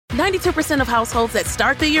92% of households that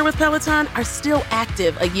start the year with Peloton are still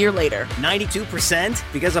active a year later. 92%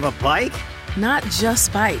 because of a bike? Not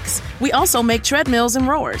just bikes. We also make treadmills and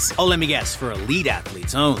rowers. Oh, let me guess, for elite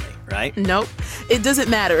athletes only, right? Nope. It doesn't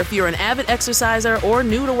matter if you're an avid exerciser or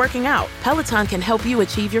new to working out. Peloton can help you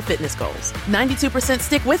achieve your fitness goals. 92%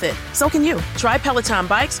 stick with it. So can you. Try Peloton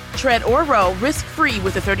bikes, tread, or row risk-free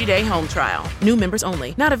with a 30-day home trial. New members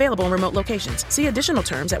only. Not available in remote locations. See additional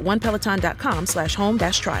terms at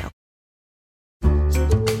onepeloton.com/home-trial.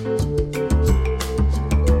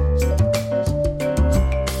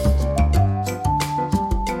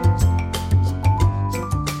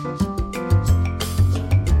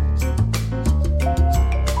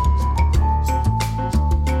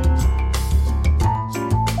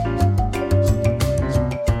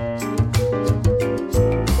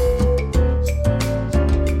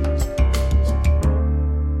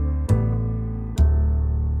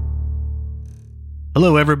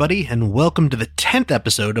 Hello, everybody, and welcome to the 10th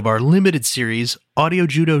episode of our limited series, Audio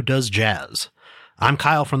Judo Does Jazz. I'm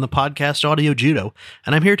Kyle from the podcast Audio Judo,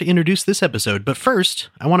 and I'm here to introduce this episode. But first,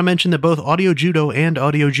 I want to mention that both Audio Judo and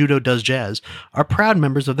Audio Judo Does Jazz are proud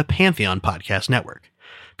members of the Pantheon Podcast Network.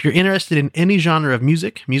 If you're interested in any genre of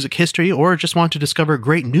music, music history, or just want to discover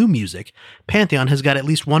great new music, Pantheon has got at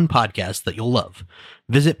least one podcast that you'll love.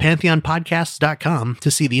 Visit pantheonpodcasts.com to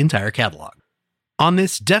see the entire catalog. On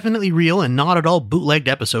this definitely real and not at all bootlegged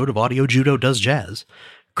episode of Audio Judo Does Jazz,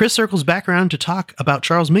 Chris circles back around to talk about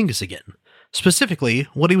Charles Mingus again. Specifically,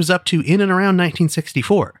 what he was up to in and around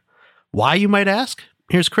 1964. Why, you might ask?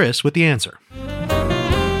 Here's Chris with the answer.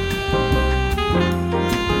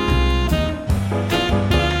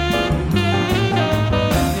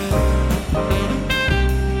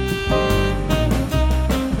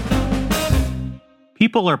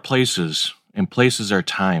 People are places, and places are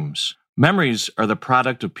times. Memories are the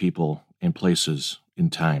product of people and places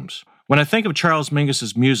and times. When I think of Charles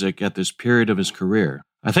Mingus's music at this period of his career,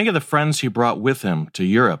 I think of the friends he brought with him to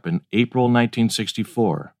Europe in April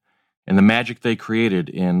 1964 and the magic they created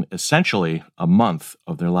in essentially a month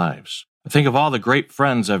of their lives. I think of all the great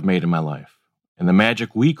friends I've made in my life and the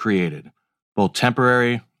magic we created, both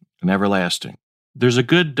temporary and everlasting. There's a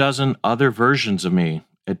good dozen other versions of me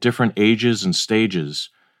at different ages and stages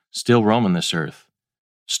still roaming this earth,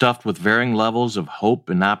 stuffed with varying levels of hope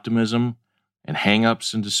and optimism and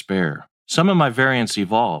hang-ups and despair. Some of my variants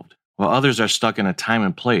evolved, while others are stuck in a time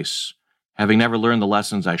and place, having never learned the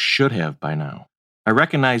lessons I should have by now. I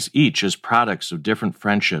recognize each as products of different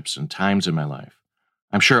friendships and times in my life.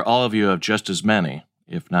 I'm sure all of you have just as many,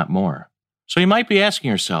 if not more. So you might be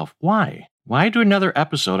asking yourself, why? Why do another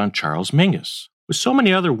episode on Charles Mingus? With so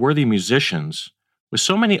many other worthy musicians, with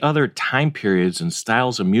so many other time periods and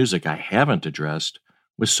styles of music I haven't addressed,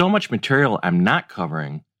 with so much material I'm not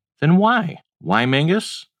covering, then why? Why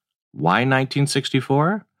Mingus? Why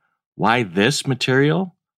 1964? Why this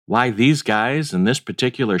material? Why these guys in this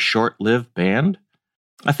particular short-lived band?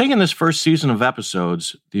 I think in this first season of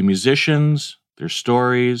episodes, the musicians, their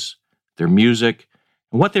stories, their music,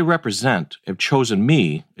 and what they represent have chosen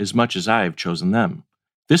me as much as I have chosen them.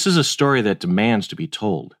 This is a story that demands to be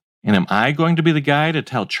told. And am I going to be the guy to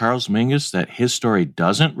tell Charles Mingus that his story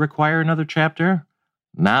doesn't require another chapter?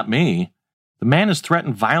 Not me. The man has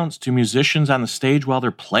threatened violence to musicians on the stage while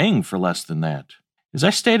they're playing for less than that. As I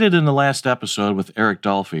stated in the last episode with Eric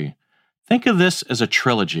Dolphy, think of this as a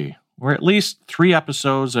trilogy, or at least 3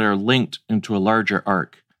 episodes that are linked into a larger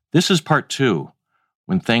arc. This is part 2,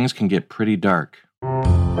 when things can get pretty dark.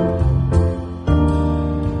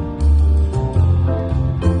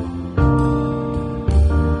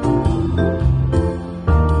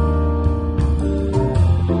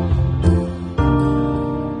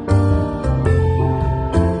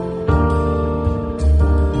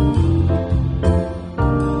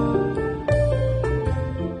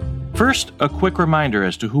 First, a quick reminder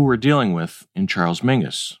as to who we're dealing with in Charles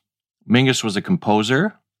Mingus. Mingus was a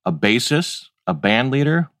composer, a bassist, a band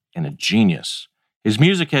leader, and a genius. His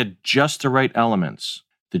music had just the right elements: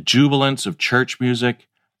 the jubilance of church music,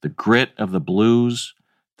 the grit of the blues,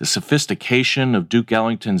 the sophistication of Duke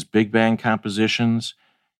Ellington's big band compositions,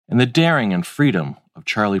 and the daring and freedom of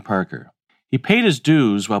Charlie Parker. He paid his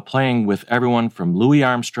dues while playing with everyone from Louis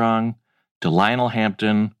Armstrong to Lionel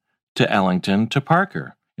Hampton to Ellington to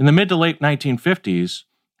Parker. In the mid to late 1950s,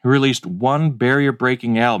 he released one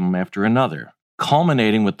barrier-breaking album after another,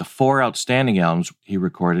 culminating with the 4 outstanding albums he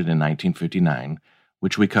recorded in 1959,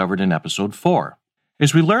 which we covered in episode 4.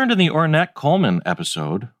 As we learned in the Ornette Coleman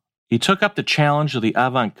episode, he took up the challenge of the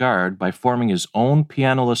avant-garde by forming his own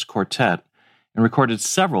pianoless quartet and recorded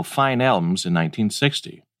several fine albums in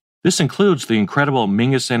 1960. This includes the incredible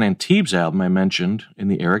Mingus and Antibes album I mentioned in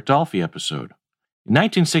the Eric Dolphy episode. In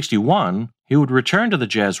 1961, he would return to the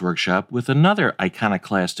Jazz Workshop with another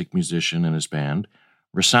iconoclastic musician in his band,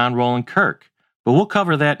 Rahsaan Roland Kirk, but we'll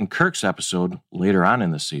cover that in Kirk's episode later on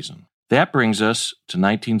in the season. That brings us to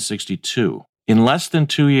 1962. In less than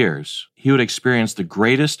 2 years, he would experience the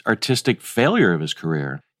greatest artistic failure of his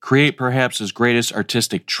career, create perhaps his greatest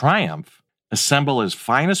artistic triumph, assemble his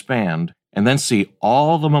finest band, and then see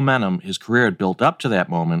all the momentum his career had built up to that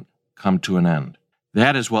moment come to an end.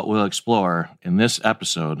 That is what we'll explore in this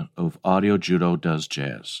episode of Audio Judo Does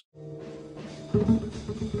Jazz.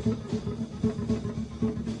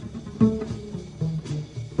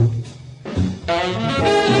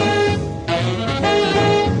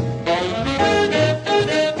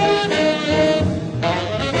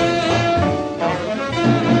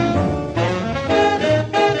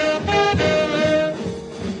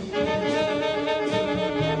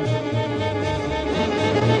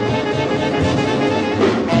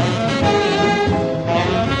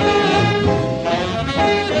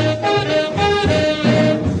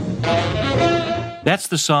 That's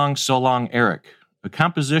the song So Long Eric, a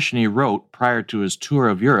composition he wrote prior to his tour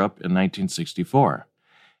of Europe in 1964.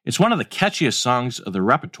 It's one of the catchiest songs of the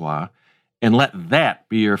repertoire, and let that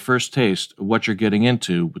be your first taste of what you're getting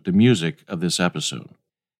into with the music of this episode.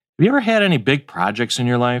 Have you ever had any big projects in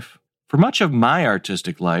your life? For much of my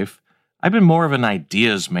artistic life, I've been more of an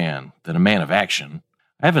ideas man than a man of action.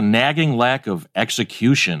 I have a nagging lack of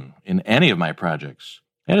execution in any of my projects.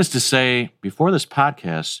 That is to say, before this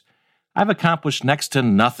podcast, I've accomplished next to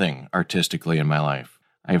nothing artistically in my life.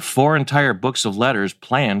 I have 4 entire books of letters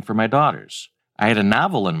planned for my daughters. I had a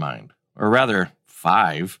novel in mind, or rather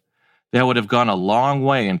 5, that would have gone a long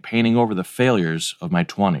way in painting over the failures of my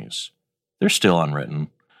 20s. They're still unwritten.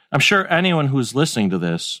 I'm sure anyone who's listening to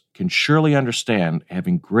this can surely understand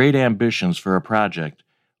having great ambitions for a project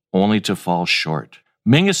only to fall short.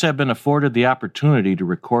 Mingus had been afforded the opportunity to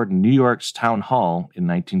record in New York's Town Hall in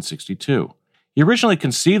 1962. He originally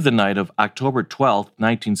conceived the night of October 12,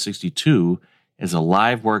 1962, as a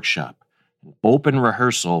live workshop, an open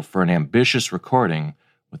rehearsal for an ambitious recording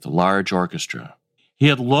with a large orchestra. He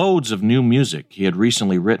had loads of new music he had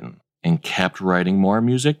recently written, and kept writing more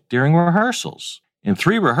music during rehearsals. In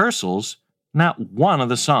 3 rehearsals, not one of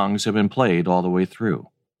the songs had been played all the way through.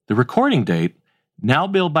 The recording date, now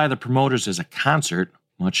billed by the promoters as a concert,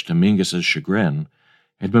 much to Mingus's chagrin,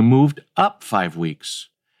 had been moved up 5 weeks.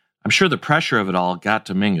 I'm sure the pressure of it all got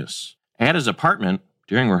to Mingus. At his apartment,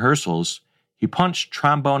 during rehearsals, he punched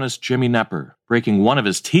trombonist Jimmy Knepper, breaking one of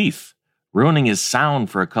his teeth, ruining his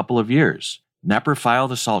sound for a couple of years. Knepper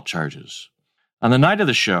filed assault charges. On the night of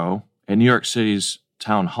the show, at New York City's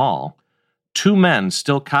Town Hall, 2 men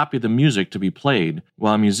still copied the music to be played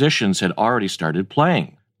while musicians had already started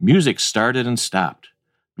playing. Music started and stopped.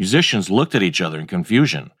 Musicians looked at each other in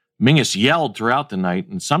confusion. Mingus yelled throughout the night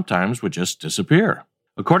and sometimes would just disappear.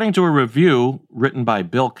 According to a review written by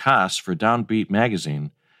Bill Koss for Downbeat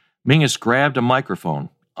magazine, Mingus grabbed a microphone,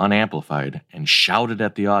 unamplified, and shouted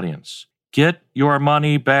at the audience, "Get your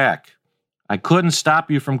money back. I couldn't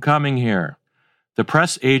stop you from coming here. The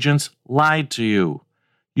press agents lied to you.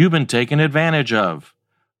 You've been taken advantage of.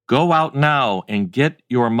 Go out now and get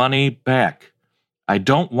your money back. I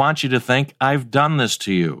don't want you to think I've done this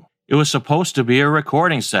to you. It was supposed to be a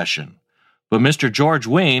recording session, but Mr. George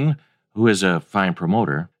Wein, who is a fine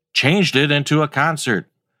promoter, changed it into a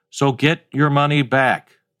concert. So get your money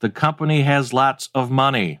back. The company has lots of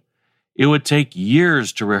money. It would take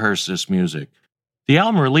years to rehearse this music." The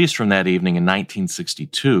album released from that evening in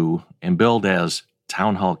 1962 and billed as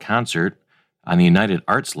Town Hall Concert on the United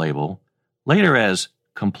Arts label, later as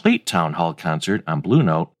Complete Town Hall Concert on Blue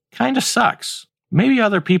Note, kinda sucks. Maybe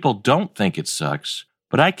other people don't think it sucks,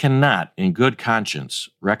 but I cannot, in good conscience,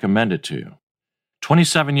 recommend it to you.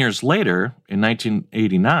 27 years later, in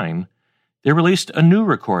 1989, they released a new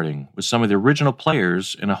recording with some of the original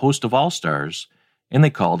players and a host of all-stars, and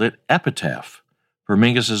they called it Epitaph, for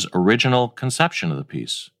Mingus's original conception of the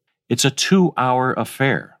piece. It's a 2-hour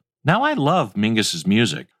affair. Now, I love Mingus's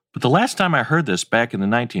music, but the last time I heard this back in the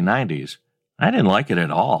 1990s, I didn't like it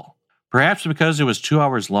at all. Perhaps because it was 2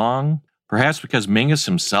 hours long, perhaps because Mingus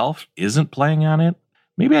himself isn't playing on it.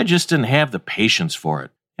 Maybe I just didn't have the patience for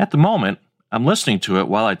it. At the moment, I'm listening to it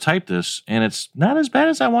while I type this, and it's not as bad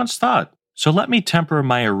as I once thought. So let me temper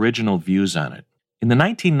my original views on it. In the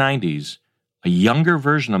 1990s, a younger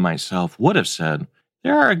version of myself would have said,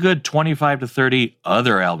 there are a good 25 to 30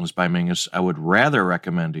 other albums by Mingus I would rather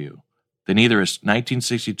recommend to you than either his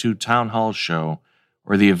 1962 Town Hall show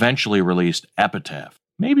or the eventually released Epitaph.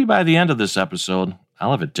 Maybe by the end of this episode,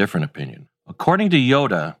 I'll have a different opinion. According to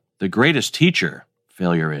Yoda, the greatest teacher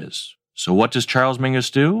failure is. So what does Charles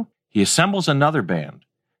Mingus do? He assembles another band,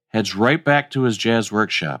 heads right back to his jazz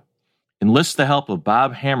workshop, enlists the help of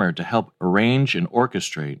Bob Hammer to help arrange and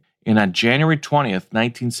orchestrate, and on January 20th,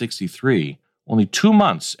 1963, only 2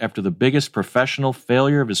 months after the biggest professional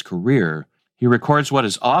failure of his career, he records what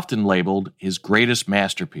is often labeled his greatest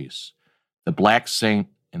masterpiece, The Black Saint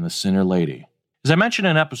and the Sinner Lady. As I mentioned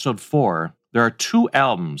in episode 4, there are 2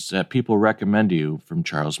 albums that people recommend to you from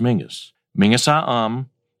Charles Mingus, Mingus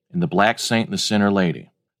and The Black Saint and the Sinner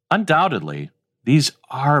Lady. Undoubtedly, these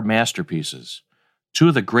are masterpieces, 2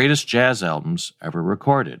 of the greatest jazz albums ever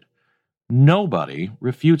recorded. Nobody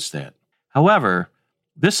refutes that. However,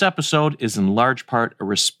 this episode is in large part a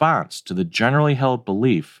response to the generally held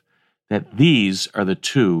belief that these are the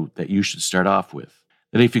 2 that you should start off with.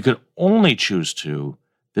 That if you could only choose 2,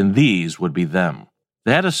 then these would be them.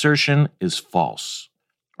 That assertion is false,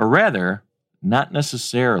 or rather, not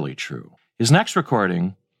necessarily true. His next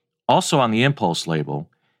recording, also on the Impulse label,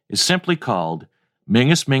 is simply called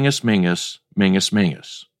Mingus, Mingus, Mingus, Mingus,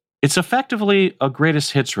 Mingus. It's effectively a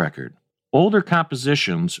greatest hits record, older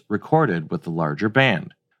compositions recorded with the larger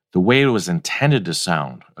band, the way it was intended to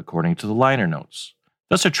sound, according to the liner notes.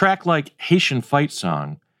 Thus, a track like Haitian Fight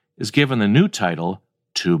Song is given the new title,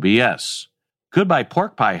 2BS. Goodbye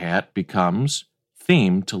Pork Pie Hat becomes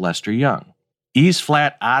Theme to Lester Young. E's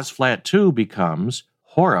Flat, Oz Flat 2 becomes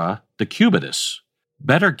Hora the Cubitus.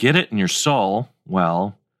 Better Get It in Your Soul,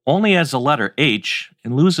 well, only as a letter H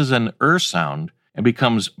and loses an sound and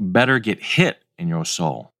becomes Better Get Hit in Your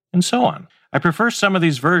Soul, and so on. I prefer some of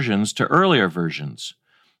these versions to earlier versions,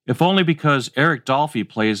 if only because Eric Dolphy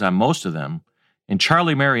plays on most of them, and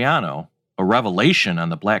Charlie Mariano, a revelation on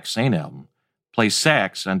the Black Saint album, plays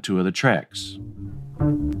sax on 2 of the tracks.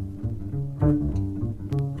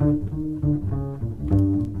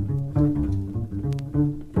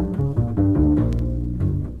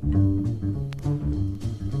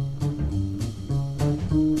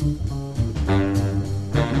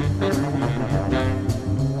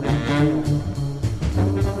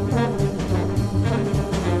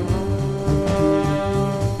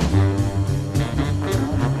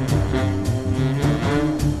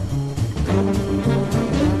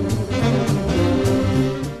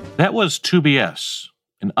 That was 2BS,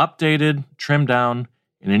 an updated, trimmed down,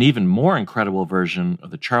 and an even more incredible version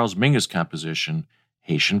of the Charles Mingus composition,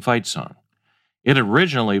 Haitian Fight Song. It had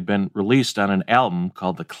originally been released on an album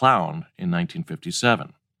called The Clown in 1957.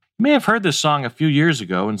 You may have heard this song a few years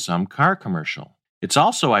ago in some car commercial. It's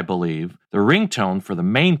also, I believe, the ringtone for the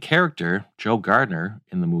main character, Joe Gardner,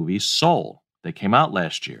 in the movie Soul that came out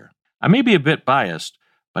last year. I may be a bit biased,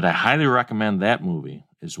 but I highly recommend that movie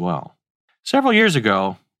as well. Several years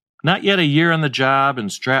ago, not yet a year on the job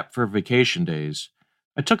and strapped for vacation days,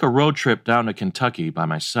 I took a road trip down to Kentucky by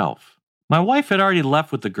myself. My wife had already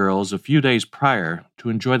left with the girls a few days prior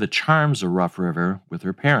to enjoy the charms of Rough River with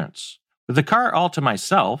her parents. With the car all to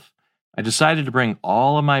myself, I decided to bring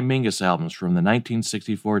all of my Mingus albums from the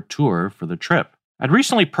 1964 tour for the trip. I'd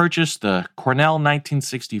recently purchased the Cornell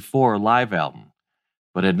 1964 live album,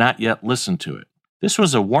 but had not yet listened to it. This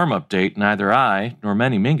was a warm-up date neither I nor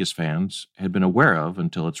many Mingus fans had been aware of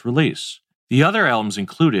until its release. The other albums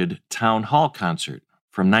included Town Hall Concert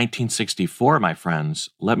from 1964, my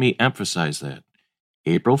friends. Let me emphasize that.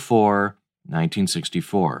 April 4,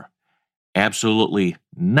 1964. Absolutely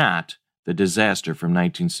not the disaster from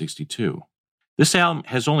 1962. This album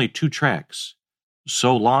has only 2 tracks.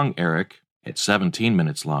 So Long, Eric, at 17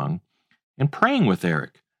 minutes long, and Praying with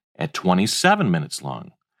Eric, at 27 minutes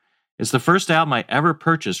long. It's the first album I ever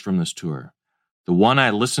purchased from this tour, the one I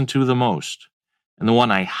listened to the most, and the one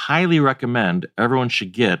I highly recommend everyone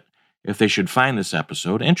should get if they should find this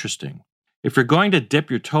episode interesting. If you're going to dip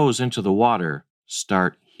your toes into the water,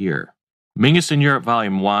 start here. Mingus in Europe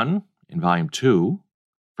Volume 1 and Volume 2,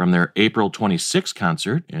 from their April 26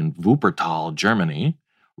 concert in Wuppertal, Germany,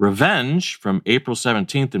 Revenge from April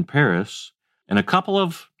 17th in Paris, and a couple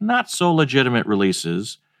of not-so-legitimate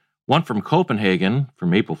releases, one from Copenhagen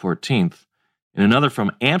from April 14th, and another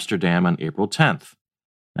from Amsterdam on April 10th.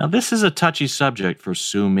 Now, this is a touchy subject for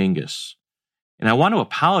Sue Mingus, and I want to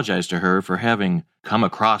apologize to her for having come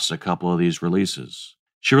across a couple of these releases.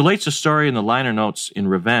 She relates a story in the liner notes in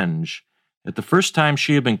Revenge that the first time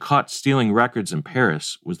she had been caught stealing records in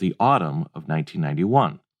Paris was the autumn of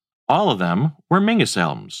 1991. All of them were Mingus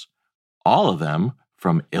albums, all of them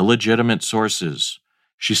from illegitimate sources.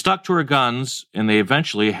 She stuck to her guns, and they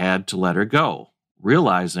eventually had to let her go,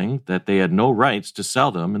 realizing that they had no rights to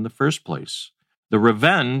sell them in the first place. The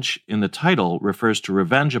Revenge in the title refers to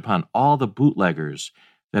revenge upon all the bootleggers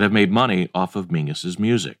that have made money off of Mingus's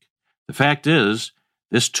music. The fact is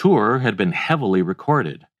This tour had been heavily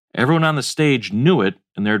recorded. Everyone on the stage knew it,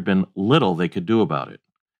 and there had been little they could do about it.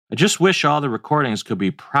 I just wish all the recordings could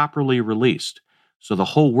be properly released so the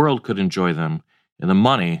whole world could enjoy them and the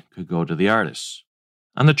money could go to the artists.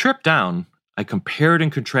 On the trip down, I compared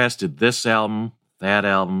and contrasted this album, that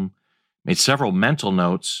album, made several mental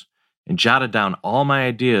notes, and jotted down all my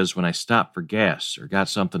ideas when I stopped for gas or got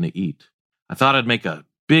something to eat. I thought I'd make a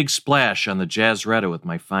big splash on the Jazz Reddit with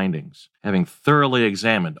my findings, having thoroughly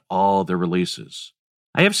examined all the releases.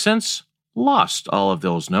 I have since lost all of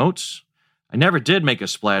those notes. I never did make a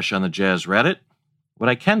splash on the Jazz Reddit. What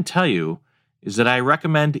I can tell you is that I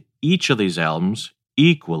recommend each of these albums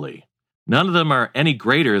equally. None of them are any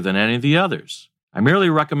greater than any of the others. I merely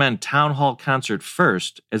recommend Town Hall Concert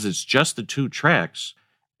first, as it's just the 2 tracks,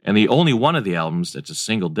 and the only one of the albums that's a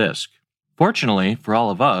single disc. Fortunately for all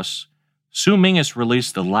of us, Sue Mingus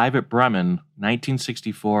released the Live at Bremen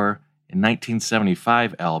 1964 and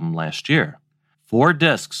 1975 album last year. 4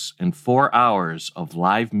 discs and 4 hours of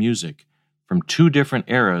live music from 2 different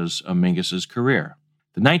eras of Mingus's career.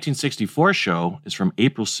 The 1964 show is from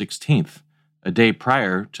April 16th, a day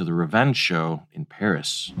prior to the Revenge show in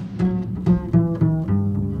Paris.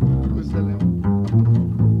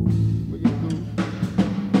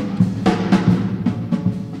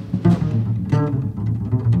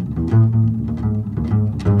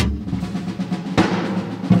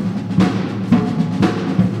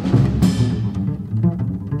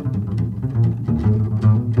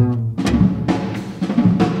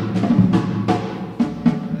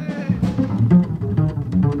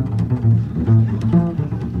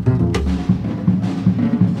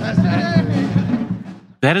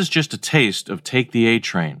 That is just a taste of Take the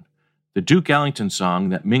A-Train, the Duke Ellington song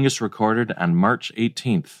that Mingus recorded on March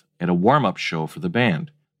 18th at a warm-up show for the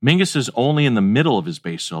band. Mingus is only in the middle of his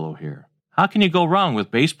bass solo here. How can you go wrong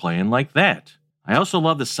with bass playing like that? I also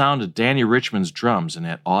love the sound of Danny Richmond's drums in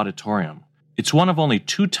that auditorium. It's one of only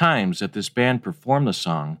 2 times that this band performed the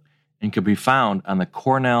song and can be found on the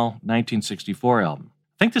Cornell 1964 album.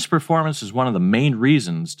 I think this performance is one of the main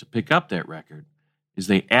reasons to pick up that record, is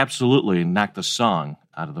they absolutely knocked the song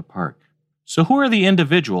out of the park. So who are the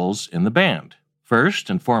individuals in the band? First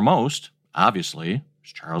and foremost, obviously,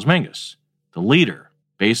 is Charles Mingus, the leader,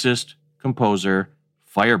 bassist, composer,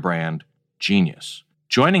 firebrand, genius.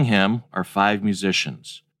 Joining him are 5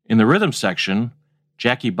 musicians. In the rhythm section,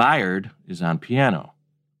 Jackie Byard is on piano.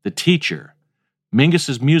 The teacher.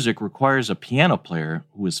 Mingus's music requires a piano player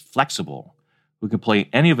who is flexible, who can play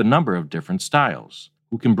any of a number of different styles,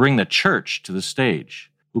 who can bring the church to the stage,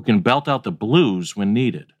 who can belt out the blues when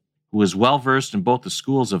needed, who is well-versed in both the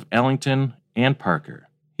schools of Ellington and Parker.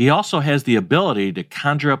 He also has the ability to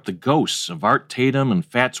conjure up the ghosts of Art Tatum and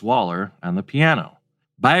Fats Waller on the piano.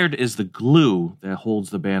 Byard is the glue that holds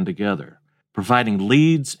the band together, providing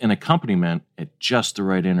leads and accompaniment at just the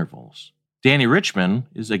right intervals. Danny Richmond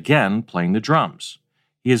is again playing the drums.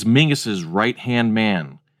 He is Mingus's right-hand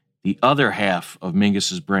man, the other half of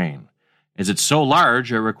Mingus's brain. As it's so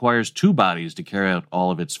large, it requires 2 bodies to carry out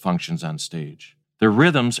all of its functions on stage. Their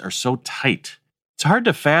rhythms are so tight. It's hard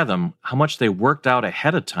to fathom how much they worked out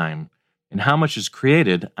ahead of time and how much is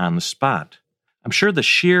created on the spot. I'm sure the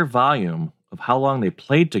sheer volume of how long they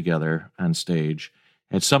played together on stage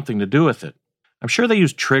had something to do with it. I'm sure they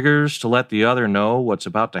used triggers to let the other know what's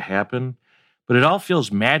about to happen, but it all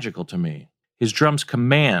feels magical to me. His drums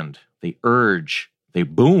command, they urge, they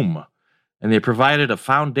boom, and they provided a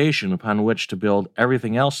foundation upon which to build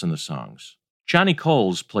everything else in the songs. Johnny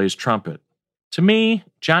Coles plays trumpet. To me,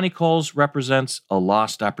 Johnny Coles represents a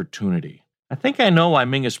lost opportunity. I think I know why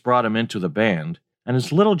Mingus brought him into the band. On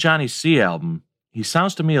his Little Johnny C album, he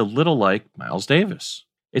sounds to me a little like Miles Davis.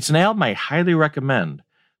 It's an album I highly recommend,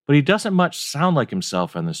 but he doesn't much sound like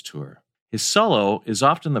himself on this tour. His solo is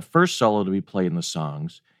often the first solo to be played in the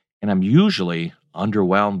songs, and I'm usually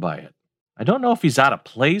underwhelmed by it. I don't know if he's out of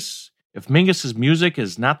place, if Mingus's music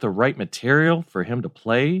is not the right material for him to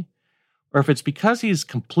play, or if it's because he's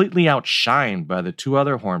completely outshined by the 2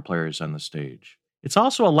 other horn players on the stage. It's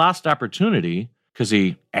also a lost opportunity because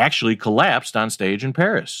he actually collapsed on stage in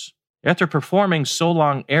Paris. After performing So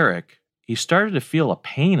Long Eric, he started to feel a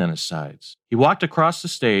pain in his sides. He walked across the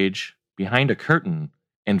stage, behind a curtain,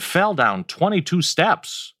 and fell down 22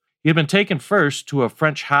 steps. He had been taken first to a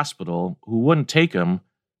French hospital who wouldn't take him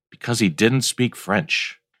because he didn't speak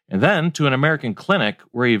French, and then to an American clinic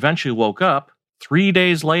where he eventually woke up 3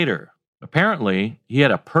 days later. Apparently, he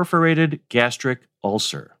had a perforated gastric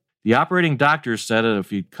ulcer. The operating doctor said that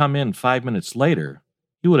if he'd come in 5 minutes later,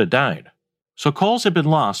 he would have died. So Coles had been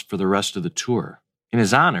lost for the rest of the tour. In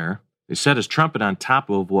his honor, they set his trumpet on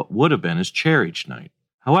top of what would have been his chair each night.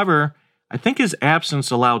 However, I think his absence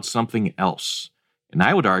allowed something else, and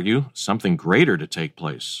I would argue something greater to take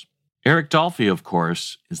place. Eric Dolphy, of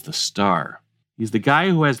course, is the star. He's the guy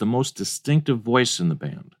who has the most distinctive voice in the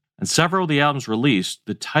band. On several of the albums released,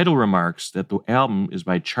 the title remarks that the album is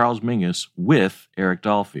by Charles Mingus with Eric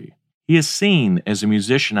Dolphy. He is seen as a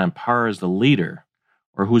musician on par as the leader,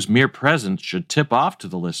 or whose mere presence should tip off to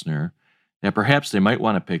the listener that perhaps they might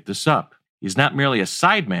want to pick this up. He's not merely a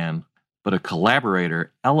sideman, but a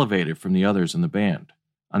collaborator elevated from the others in the band.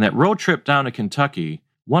 On that road trip down to Kentucky,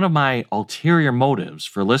 one of my ulterior motives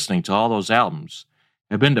for listening to all those albums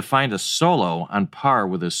had been to find a solo on par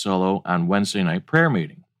with his solo on Wednesday Night Prayer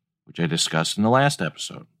Meeting, which I discussed in the last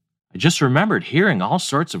episode. I just remembered hearing all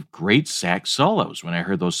sorts of great sax solos when I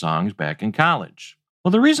heard those songs back in college.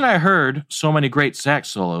 Well, the reason I heard so many great sax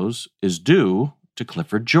solos is due to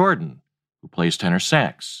Clifford Jordan, who plays tenor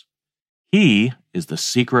sax. He is the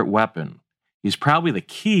secret weapon. He's probably the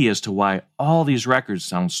key as to why all these records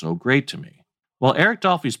sound so great to me. While Eric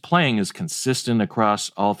Dolphy's playing is consistent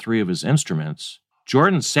across all three of his instruments,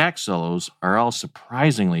 Jordan's sax solos are all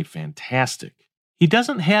surprisingly fantastic. He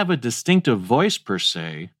doesn't have a distinctive voice per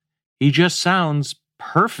se, he just sounds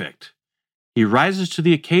perfect. He rises to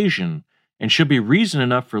the occasion and should be reason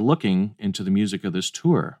enough for looking into the music of this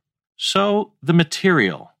tour. So, the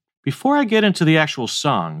material. Before I get into the actual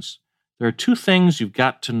songs, there are two things you've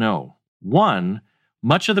got to know. One,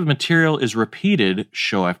 much of the material is repeated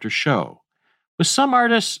show after show. With some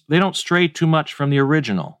artists, they don't stray too much from the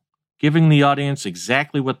original, giving the audience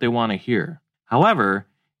exactly what they want to hear. However,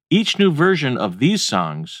 each new version of these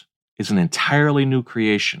songs is an entirely new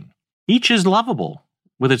creation. Each is lovable,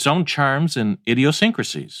 with its own charms and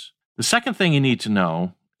idiosyncrasies. The second thing you need to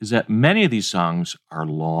know is that many of these songs are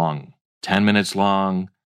long. 10 minutes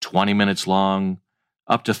long, 20 minutes long,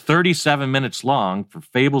 up to 37 minutes long for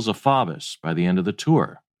Fables of Faubus by the end of the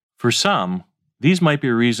tour. For some, these might be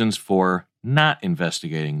reasons for not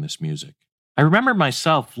investigating this music. I remember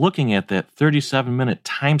myself looking at that 37-minute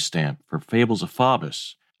timestamp for Fables of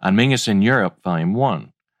Faubus on Mingus in Europe, Volume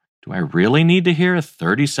 1. Do I really need to hear a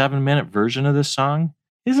 37-minute version of this song?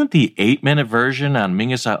 Isn't the 8-minute version on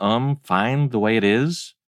Mingus fine the way it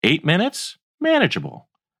is? 8 minutes? Manageable.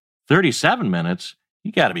 37 minutes?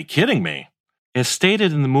 You gotta be kidding me. As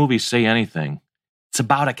stated in the movie Say Anything, it's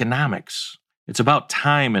about economics. It's about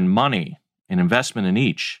time and money and investment in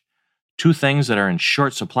each, two things that are in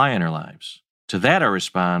short supply in our lives. To that I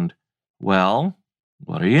respond, well,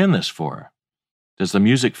 what are you in this for? Does the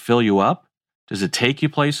music fill you up? Does it take you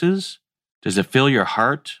places? Does it fill your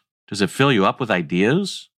heart? Does it fill you up with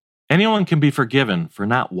ideas? Anyone can be forgiven for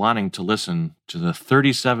not wanting to listen to the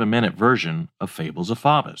 37-minute version of Fables of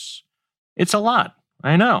Faubus. It's a lot,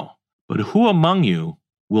 I know, but who among you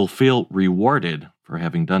will feel rewarded for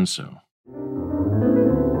having done so?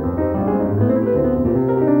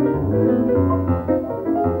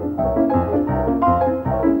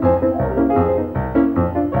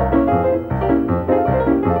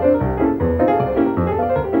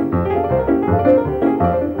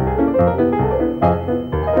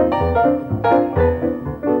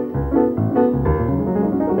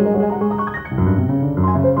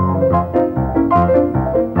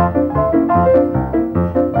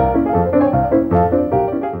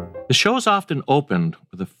 The show is often opened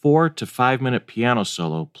with a 4 to 5 minute piano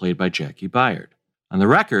solo played by Jackie Byard. On the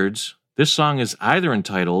records, this song is either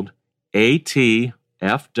entitled ATFW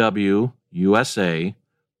USA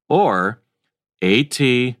or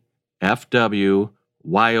ATFW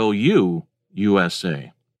YOU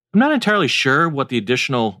USA. I'm not entirely sure what the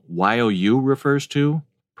additional YOU refers to.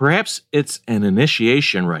 Perhaps it's an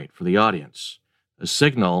initiation rite for the audience, a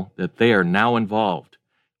signal that they are now involved,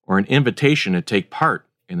 or an invitation to take part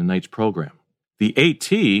in the night's program. The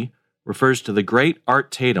AT refers to the great Art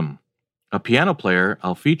Tatum, a piano player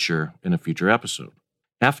I'll feature in a future episode.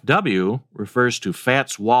 FW refers to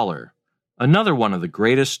Fats Waller, another one of the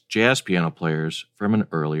greatest jazz piano players from an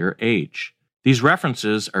earlier age. These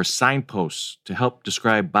references are signposts to help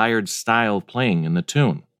describe Byard's style of playing in the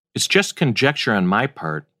tune. It's just conjecture on my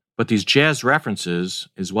part, but these jazz references,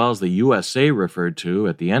 as well as the USA referred to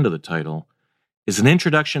at the end of the title, is an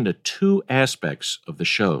introduction to two aspects of the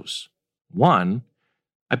shows. One,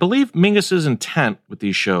 I believe Mingus's intent with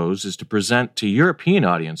these shows is to present to European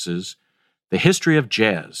audiences the history of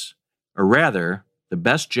jazz, or rather, the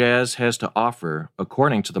best jazz has to offer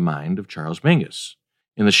according to the mind of Charles Mingus.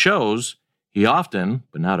 In the shows, he often,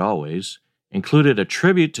 but not always, included a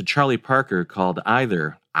tribute to Charlie Parker called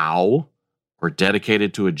either Ow, or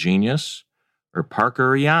Dedicated to a Genius, or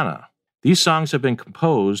Parkeriana. These songs have been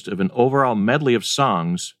composed of an overall medley of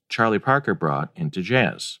songs Charlie Parker brought into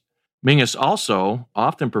jazz. Mingus also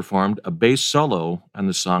often performed a bass solo on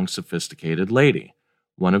the song Sophisticated Lady,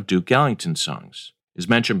 one of Duke Ellington's songs. As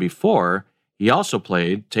mentioned before, he also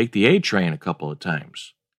played Take the A Train a couple of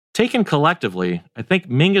times. Taken collectively, I think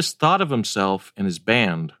Mingus thought of himself and his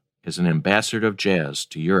band as an ambassador of jazz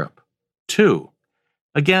to Europe. 2.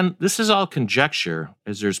 Again, this is all conjecture,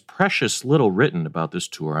 as there's precious little written about this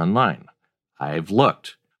tour online. I've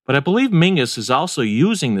looked. But I believe Mingus is also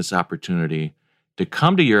using this opportunity to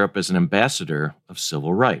come to Europe as an ambassador of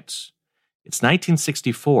civil rights. It's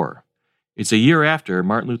 1964. It's a year after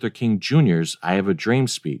Martin Luther King Jr.'s I Have a Dream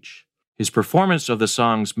speech. His performance of the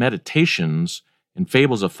songs Meditations and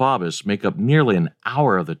Fables of Faubus make up nearly an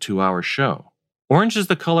hour of the 2-hour show. Orange is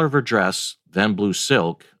the Color of Her Dress, Then Blue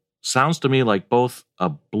Silk, sounds to me like both a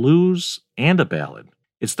blues and a ballad.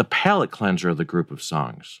 It's the palate cleanser of the group of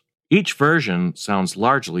songs. Each version sounds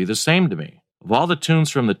largely the same to me. Of all the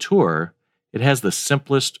tunes from the tour, it has the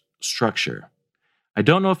simplest structure. I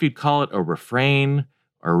don't know if you'd call it a refrain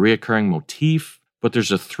or a reoccurring motif, but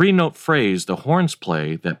there's a 3-note phrase the horns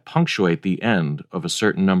play that punctuate the end of a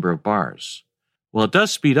certain number of bars. While it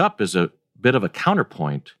does speed up as a bit of a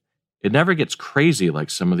counterpoint, it never gets crazy like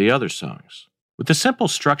some of the other songs. With the simple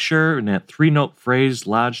structure and that 3-note phrase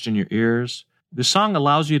lodged in your ears, the song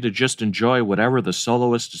allows you to just enjoy whatever the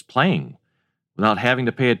soloist is playing without having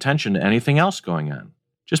to pay attention to anything else going on.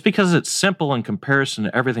 Just because it's simple in comparison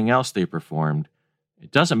to everything else they performed,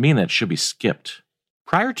 it doesn't mean that it should be skipped.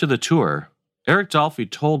 Prior to the tour, Eric Dolphy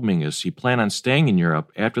told Mingus he planned on staying in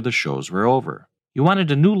Europe after the shows were over. He wanted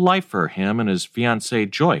a new life for him and his fiancée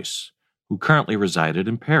Joyce, who currently resided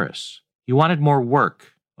in Paris. He wanted more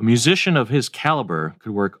work. A musician of his caliber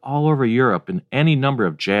could work all over Europe in any number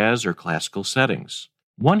of jazz or classical settings.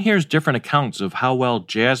 One hears different accounts of how well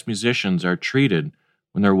jazz musicians are treated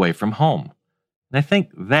when they're away from home, and I think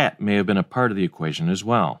that may have been a part of the equation as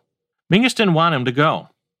well. Mingus didn't want him to go.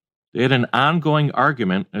 They had an ongoing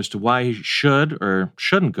argument as to why he should or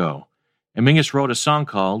shouldn't go, and Mingus wrote a song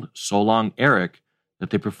called So Long, Eric that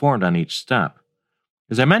they performed on each step.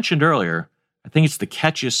 As I mentioned earlier, I think it's the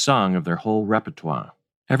catchiest song of their whole repertoire.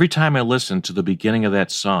 Every time I listen to the beginning of that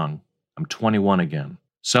song, I'm 21 again.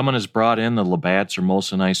 Someone has brought in the Labatt's or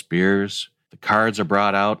Molson Ice beers. The cards are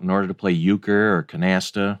brought out in order to play euchre or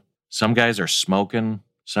canasta. Some guys are smoking.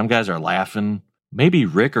 Some guys are laughing. Maybe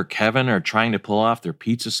Rick or Kevin are trying to pull off their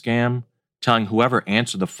pizza scam, telling whoever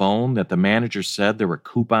answered the phone that the manager said there were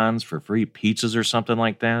coupons for free pizzas or something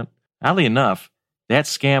like that. Oddly enough, that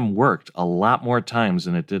scam worked a lot more times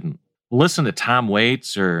than it didn't. We'll listen to Tom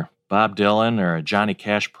Waits or Bob Dylan or a Johnny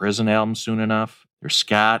Cash Prison album soon enough. There's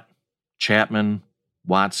Scott, Chapman,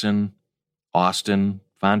 Watson, Austin,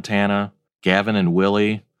 Fontana, Gavin and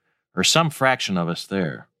Willie, or some fraction of us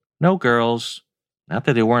there. No girls. Not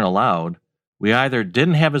that they weren't allowed. We either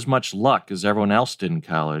didn't have as much luck as everyone else did in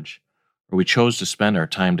college, or we chose to spend our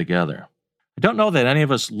time together. I don't know that any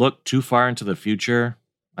of us looked too far into the future.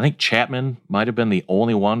 I think Chapman might have been the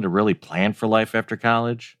only one to really plan for life after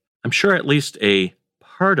college. I'm sure at least a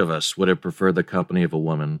part of us would have preferred the company of a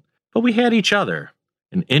woman, but we had each other,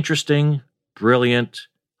 an interesting, brilliant,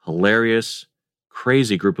 hilarious,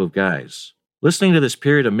 crazy group of guys. Listening to this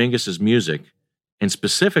period of Mingus's music, and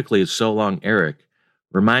specifically So Long, Eric,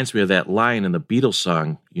 reminds me of that line in the Beatles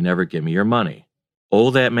song, You Never Give Me Your Money.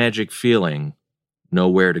 Oh, that magic feeling,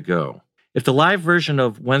 nowhere to go. If the live version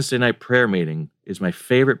of Wednesday Night Prayer Meeting is my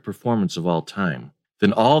favorite performance of all time,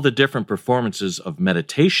 then all the different performances of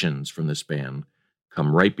Meditations from this band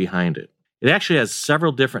come right behind it. It actually has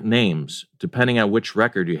several different names depending on which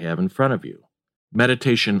record you have in front of you.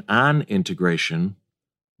 Meditation on Integration,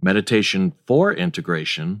 Meditation for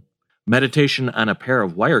Integration, Meditation on a Pair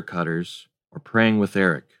of Wire Cutters, or Praying with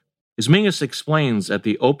Eric. As Mingus explains at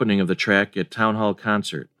the opening of the track at Town Hall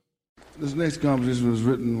Concert. This next composition was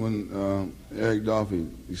written when Eric Dolphy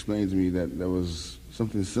explained to me that there was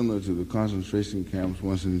something similar to the concentration camps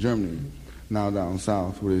once in Germany, now down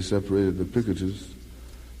south, where they separated the picketters,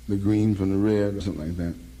 the green from the red, or something like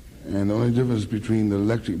that. And the only difference between the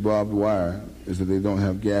electric barbed wire is that they don't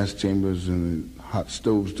have gas chambers and hot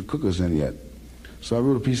stoves to cook us in yet. So I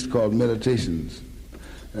wrote a piece called Meditations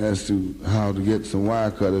as to how to get some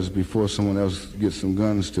wire cutters before someone else gets some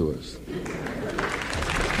guns to us.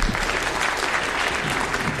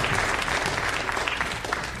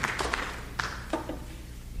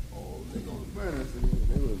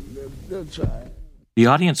 They'll try. The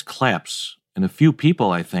audience claps, and a few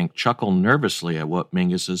people, I think, chuckle nervously at what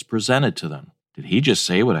Mingus has presented to them. Did he just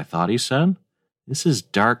say what I thought he said? This is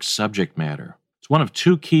dark subject matter. It's one of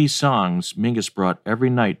 2 key songs Mingus brought every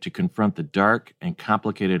night to confront the dark and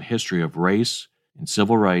complicated history of race and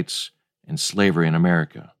civil rights and slavery in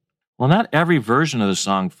America. While not every version of the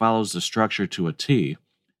song follows the structure to a T,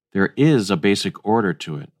 there is a basic order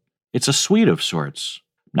to it. It's a suite of sorts.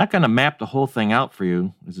 I'm not going to map the whole thing out for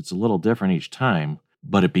you, as it's a little different each time,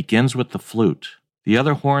 but it begins with the flute. The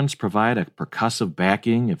other horns provide a percussive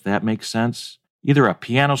backing, if that makes sense. Either a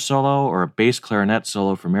piano solo or a bass clarinet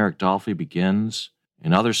solo from Eric Dolphy begins,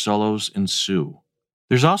 and other solos ensue.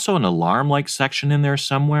 There's also an alarm-like section in there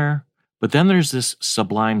somewhere, but then there's this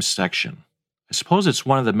sublime section. I suppose it's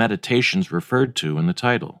one of the meditations referred to in the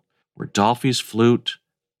title, where Dolphy's flute,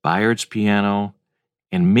 Bayard's piano,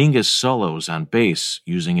 and Mingus solos on bass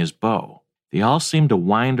using his bow. They all seem to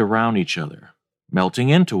wind around each other, melting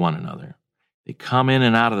into one another. They come in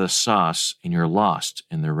and out of the sauce, and you're lost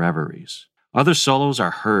in their reveries. Other solos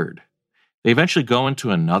are heard. They eventually go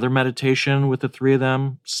into another meditation with the three of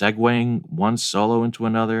them, segueing one solo into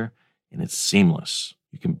another, and it's seamless.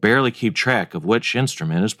 You can barely keep track of which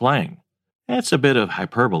instrument is playing. It's a bit of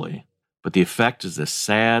hyperbole, but the effect is the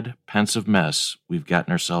sad, pensive mess we've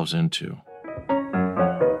gotten ourselves into.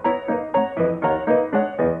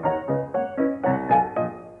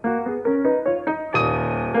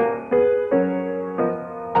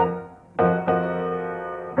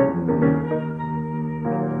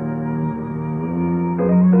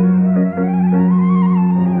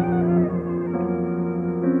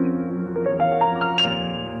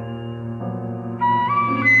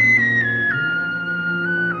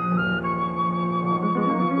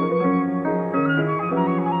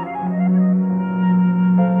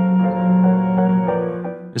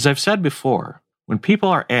 As I've said before, when people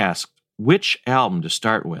are asked which album to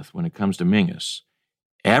start with when it comes to Mingus,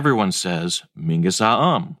 everyone says Mingus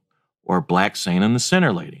Ah or Black Saint and the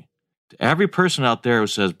Sinner Lady. To every person out there who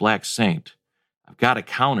says Black Saint, I've got a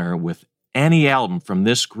counter with any album from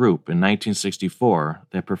this group in 1964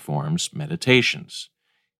 that performs Meditations.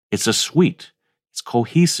 It's a suite. It's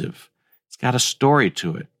cohesive. It's got a story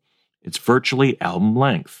to it. It's virtually album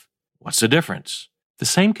length. What's the difference? The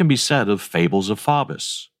same can be said of Fables of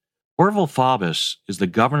Faubus. Orville Faubus is the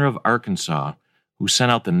governor of Arkansas who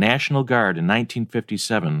sent out the National Guard in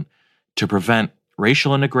 1957 to prevent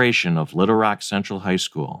racial integration of Little Rock Central High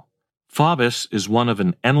School. Faubus is one of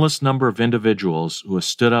an endless number of individuals who have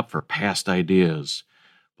stood up for past ideas,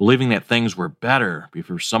 believing that things were better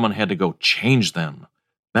before someone had to go change them.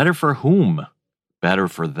 Better for whom? Better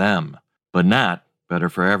for them, but not better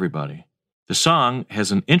for everybody. The song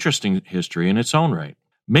has an interesting history in its own right.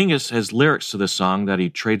 Mingus has lyrics to the song that he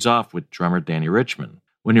trades off with drummer Danny Richmond.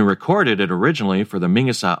 When he recorded it originally for the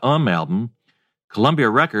Mingus Ah album, Columbia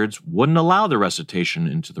Records wouldn't allow the recitation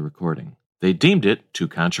into the recording. They deemed it too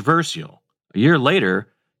controversial. A year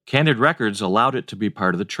later, Candid Records allowed it to be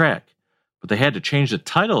part of the track, but they had to change the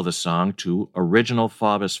title of the song to Original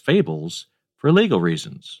Faubus Fables for legal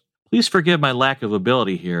reasons. Please forgive my lack of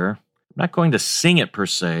ability here. I'm not going to sing it per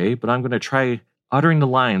se, but I'm going to try uttering the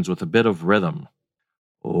lines with a bit of rhythm.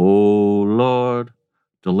 Oh Lord,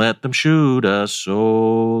 don't let them shoot us.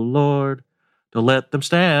 Oh Lord, don't let them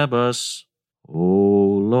stab us.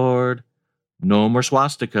 Oh Lord, no more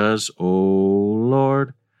swastikas. Oh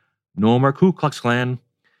Lord, no more Ku Klux Klan.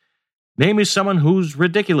 Name me someone who's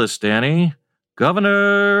ridiculous, Danny.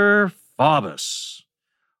 Governor Faubus.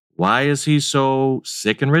 Why is he so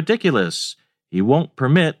sick and ridiculous? He won't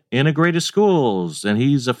permit integrated schools, and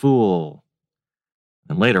he's a fool.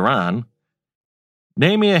 And later on,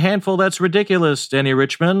 name me a handful that's ridiculous, Danny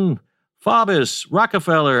Richmond. Faubus,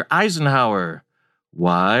 Rockefeller, Eisenhower.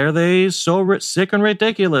 Why are they so sick and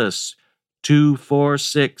ridiculous? 2, 4,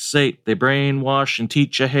 6, 8, they brainwash and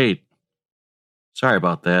teach you hate. Sorry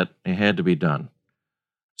about that. It had to be done.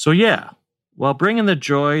 So yeah, while bringing the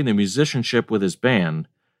joy and the musicianship with his band,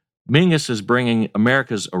 Mingus is bringing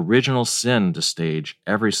America's original sin to stage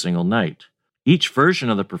every single night. Each version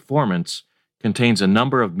of the performance contains a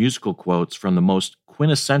number of musical quotes from the most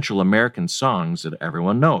quintessential American songs that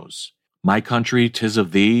everyone knows. My Country, 'Tis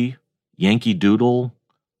of Thee, Yankee Doodle,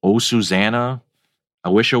 Oh Susanna, I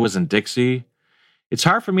Wish I Was in Dixie. It's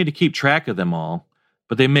hard for me to keep track of them all,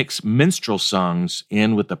 but they mix minstrel songs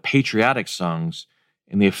in with the patriotic songs,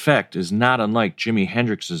 and the effect is not unlike Jimi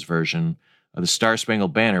Hendrix's version of the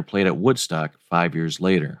Star-Spangled Banner played at Woodstock 5 years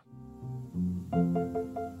later.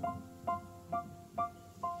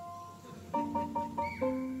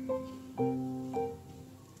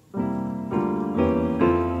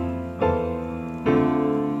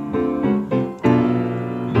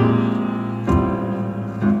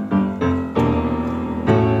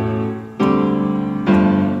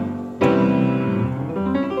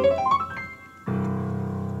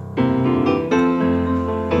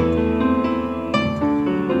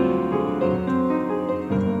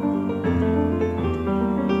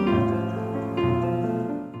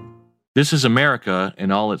 This is America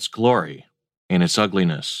in all its glory and its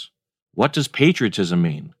ugliness. What does patriotism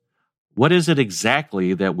mean? What is it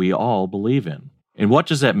exactly that we all believe in? And what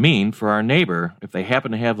does that mean for our neighbor if they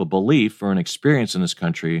happen to have a belief or an experience in this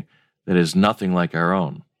country that is nothing like our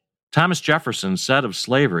own? Thomas Jefferson said of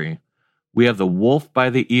slavery, "We have the wolf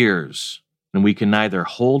by the ears, and we can neither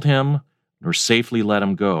hold him nor safely let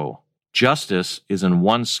him go. Justice is in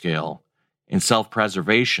one scale, and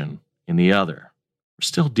self-preservation in the other." We're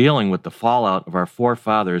still dealing with the fallout of our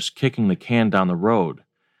forefathers kicking the can down the road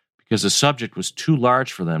because the subject was too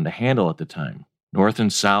large for them to handle at the time. North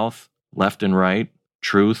and South, left and right,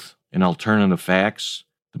 truth and alternative facts.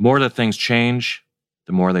 The more that things change,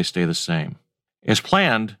 the more they stay the same. As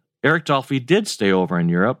planned, Eric Dolphy did stay over in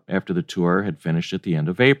Europe after the tour had finished at the end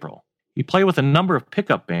of April. He played with a number of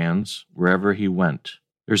pickup bands wherever he went.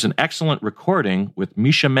 There's an excellent recording with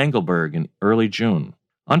Misha Mengelberg in early June.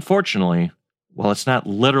 Unfortunately, while it's not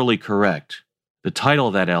literally correct, the title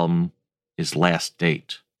of that album is Last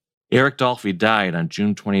Date. Eric Dolphy died on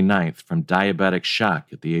June 29th from diabetic shock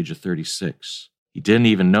at the age of 36. He didn't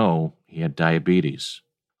even know he had diabetes.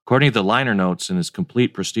 According to the liner notes in his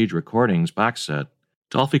complete Prestige Recordings box set,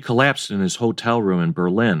 Dolphy collapsed in his hotel room in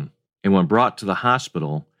Berlin, and when brought to the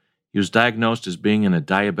hospital, he was diagnosed as being in a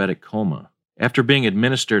diabetic coma. After being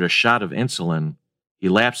administered a shot of insulin, he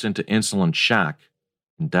lapsed into insulin shock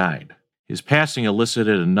and died. His passing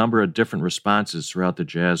elicited a number of different responses throughout the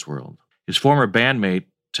jazz world. His former bandmate,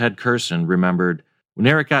 Ted Curson, remembered, "When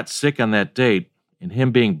Eric got sick on that date, and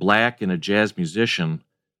him being black and a jazz musician,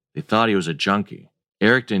 they thought he was a junkie.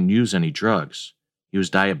 Eric didn't use any drugs. He was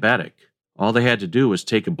diabetic. All they had to do was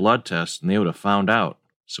take a blood test and they would have found out.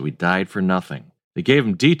 So he died for nothing. They gave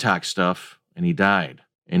him detox stuff and he died.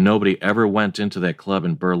 And nobody ever went into that club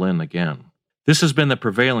in Berlin again." This has been the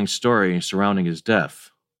prevailing story surrounding his death,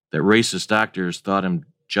 that racist doctors thought him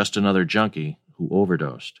just another junkie who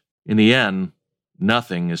overdosed. In the end,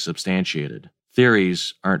 nothing is substantiated.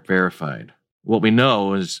 Theories aren't verified. What we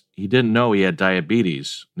know is he didn't know he had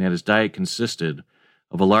diabetes and that his diet consisted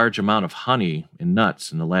of a large amount of honey and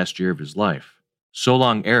nuts in the last year of his life. So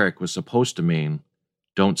Long Eric was supposed to mean,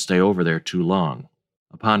 don't stay over there too long.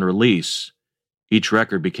 Upon release, each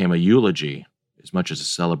record became a eulogy as much as a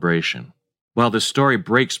celebration. While this story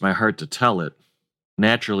breaks my heart to tell it,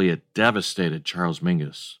 naturally it devastated Charles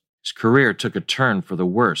Mingus. His career took a turn for the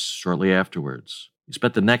worse shortly afterwards. He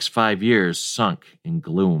spent the next 5 years sunk in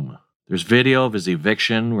gloom. There's video of his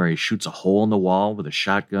eviction where he shoots a hole in the wall with a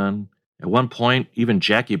shotgun. At one point, even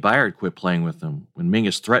Jackie Byard quit playing with him when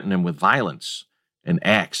Mingus threatened him with violence, an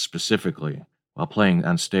axe specifically, while playing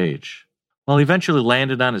on stage. While he eventually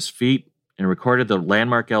landed on his feet and recorded the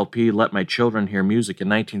landmark LP Let My Children Hear Music in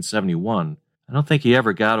 1971, I don't think he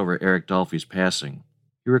ever got over Eric Dolphy's passing.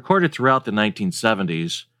 He recorded throughout the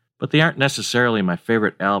 1970s, but they aren't necessarily my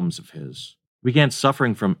favorite albums of his. He began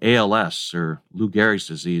suffering from ALS, or Lou Gehrig's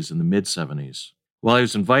disease, in the mid-70s. While he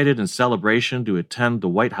was invited in celebration to attend the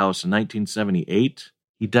White House in 1978,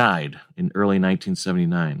 he died in early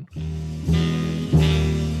 1979.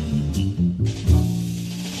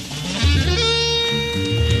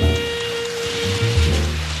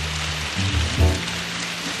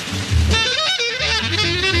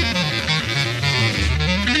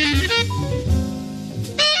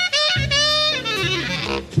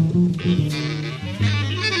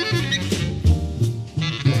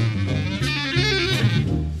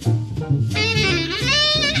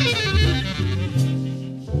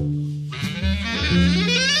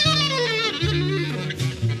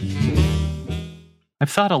 I've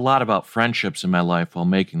thought a lot about friendships in my life while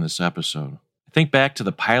making this episode. I think back to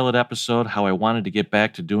the pilot episode, how I wanted to get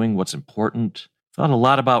back to doing what's important. Thought a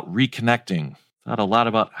lot about reconnecting. Thought a lot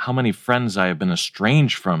about how many friends I have been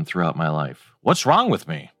estranged from throughout my life. What's wrong with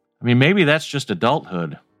me? I mean, maybe that's just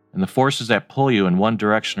adulthood and the forces that pull you in one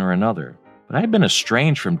direction or another. But I've been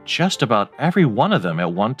estranged from just about every one of them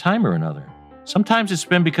at one time or another. Sometimes it's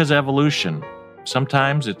been because of evolution.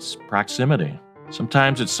 Sometimes it's proximity.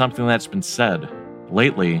 Sometimes it's something that's been said.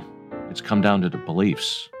 Lately, it's come down to the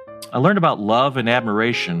beliefs. I learned about love and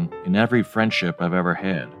admiration in every friendship I've ever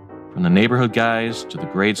had. From the neighborhood guys, to the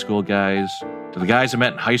grade school guys, to the guys I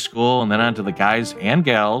met in high school, and then on to the guys and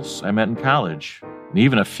gals I met in college, and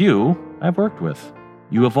even a few I've worked with.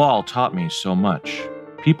 You have all taught me so much.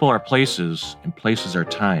 People are places, and places are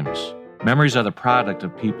times. Memories are the product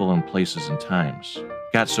of people and places and times.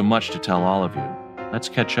 Got so much to tell all of you. Let's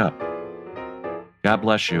catch up. God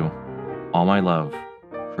bless you. All my love,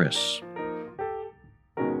 Chris.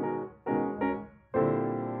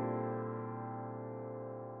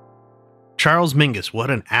 Charles Mingus, what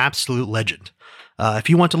an absolute legend. If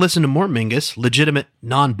you want to listen to more Mingus, legitimate,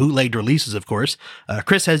 non-bootlegged releases, of course,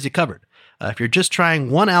 Chris has you covered. If you're just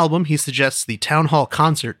trying one album, he suggests the Town Hall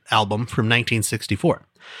Concert album from 1964.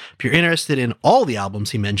 If you're interested in all the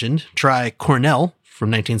albums he mentioned, try Cornell from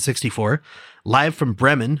 1964, Live from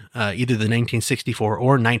Bremen, either the 1964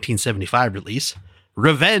 or 1975 release,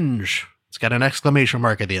 Revenge, it's got an exclamation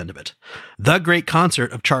mark at the end of it, The Great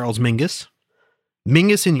Concert of Charles Mingus,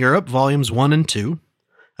 Mingus in Europe, Volumes 1 and 2,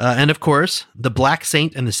 and of course, The Black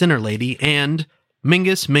Saint and the Sinner Lady, and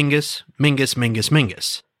Mingus, Mingus, Mingus, Mingus,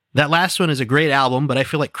 Mingus. That last one is a great album, but I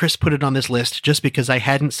feel like Chris put it on this list just because I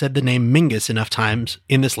hadn't said the name Mingus enough times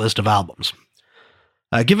in this list of albums.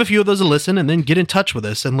 Give a few of those a listen and then get in touch with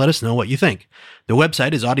us and let us know what you think. The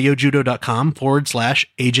website is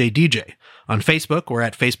audiojudo.com/AJDJ. On Facebook, we're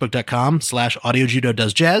at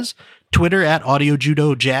facebook.com/audiojudodoesjazz, Twitter at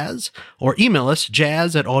audiojudojazz, or email us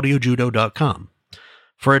jazz@audiojudo.com.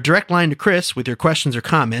 For a direct line to Chris with your questions or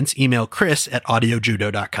comments, email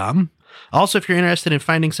chris@audiojudo.com. Also, if you're interested in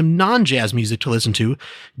finding some non-jazz music to listen to,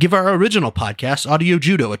 give our original podcast, Audio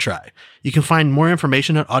Judo, a try. You can find more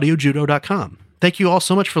information at audiojudo.com. Thank you all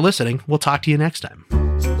so much for listening. We'll talk to you next time.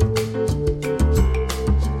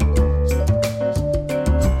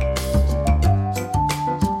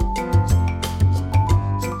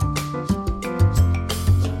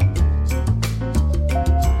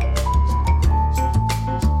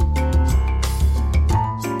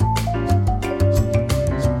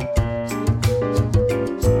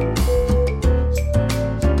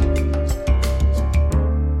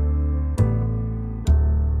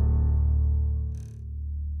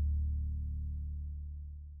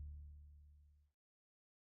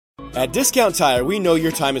 At Discount Tire, we know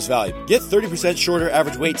your time is valuable. Get 30% shorter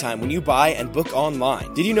average wait time when you buy and book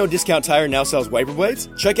online. Did you know Discount Tire now sells wiper blades?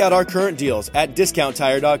 Check out our current deals at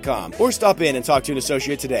DiscountTire.com or stop in and talk to an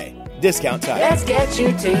associate today. Discount Tire. Let's get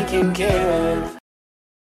you taken care of.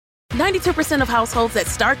 92% of households that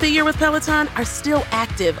start the year with Peloton are still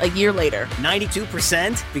active a year later.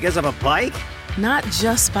 92% because of a bike? Not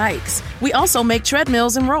just bikes. We also make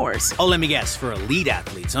treadmills and rowers. Oh, let me guess, for elite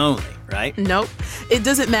athletes only, right? Nope. It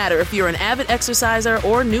doesn't matter if you're an avid exerciser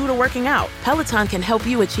or new to working out. Peloton can help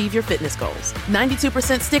you achieve your fitness goals.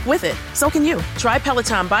 92% stick with it. So can you. Try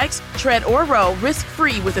Peloton bikes, tread or row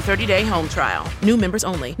risk-free with a 30-day home trial. New members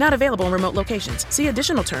only. Not available in remote locations. See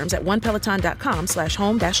additional terms at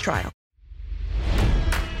onepeloton.com/home-trial.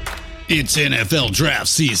 It's NFL draft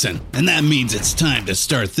season, and that means it's time to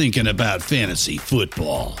start thinking about fantasy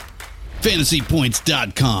football.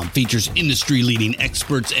 FantasyPoints.com features industry-leading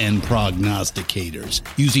experts and prognosticators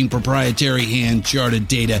using proprietary hand-charted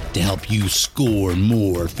data to help you score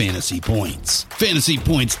more fantasy points.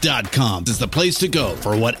 FantasyPoints.com is the place to go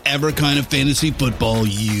for whatever kind of fantasy football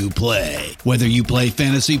you play. Whether you play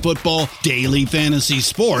fantasy football, daily fantasy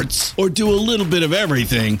sports, or do a little bit of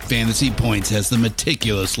everything, Fantasy Points has the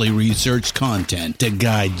meticulously researched content to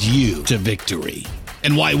guide you to victory.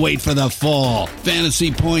 And why wait for the fall?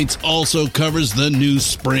 Fantasy Points also covers the new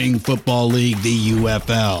spring football league, the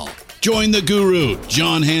UFL. Join the guru,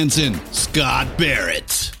 John Hansen, Scott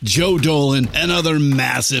Barrett, Joe Dolan, and other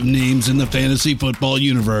massive names in the fantasy football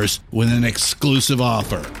universe with an exclusive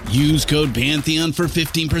offer. Use code Pantheon for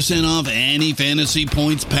 15% off any Fantasy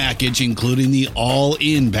Points package, including the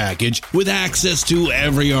all-in package, with access to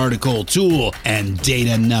every article, tool, and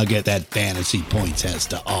data nugget that Fantasy Points has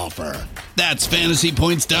to offer. That's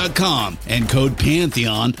FantasyPoints.com and code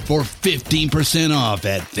Pantheon for 15% off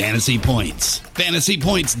at Fantasy Points.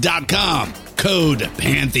 FantasyPoints.com, code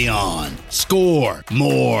Pantheon. Score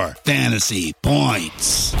more fantasy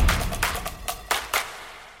points.